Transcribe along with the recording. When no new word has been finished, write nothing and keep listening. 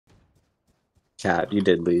Cap, you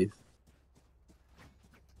did leave.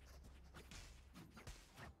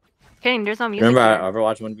 Okay, there's no music. Remember here. our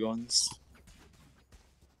Overwatch 1v1s?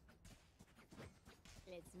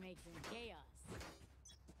 Let's make some chaos.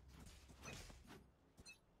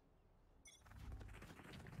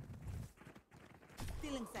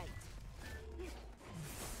 Still in sight.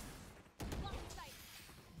 Lock in sight.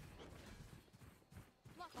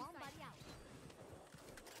 Lock in sight. Out.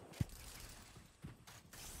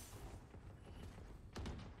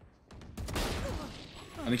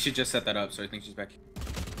 I think she just set that up, so I think she's back.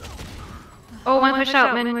 Oh, one push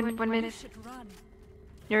out. One minute.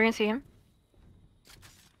 You're gonna see him?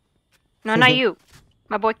 No, not you.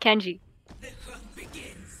 My boy Kenji.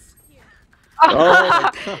 Oh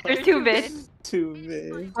my God. There's two mid. Too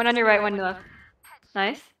mid. One on your right, one left.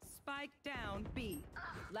 Nice. Spike down B.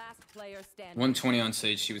 Last player standing. 120 on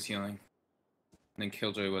Sage, she was healing. And then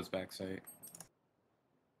Killjoy was backside.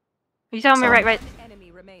 You tell me right.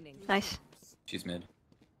 Enemy remaining. Nice. She's mid.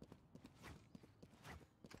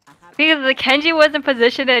 Because the Kenji was in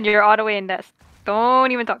position and you're all the way in nest. Don't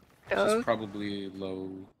even talk. She's probably low.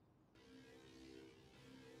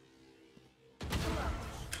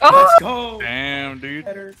 Oh! Let's go! Damn,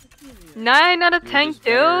 dude. 9 out of You're 10 just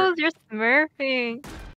better. kills? You're smurfing.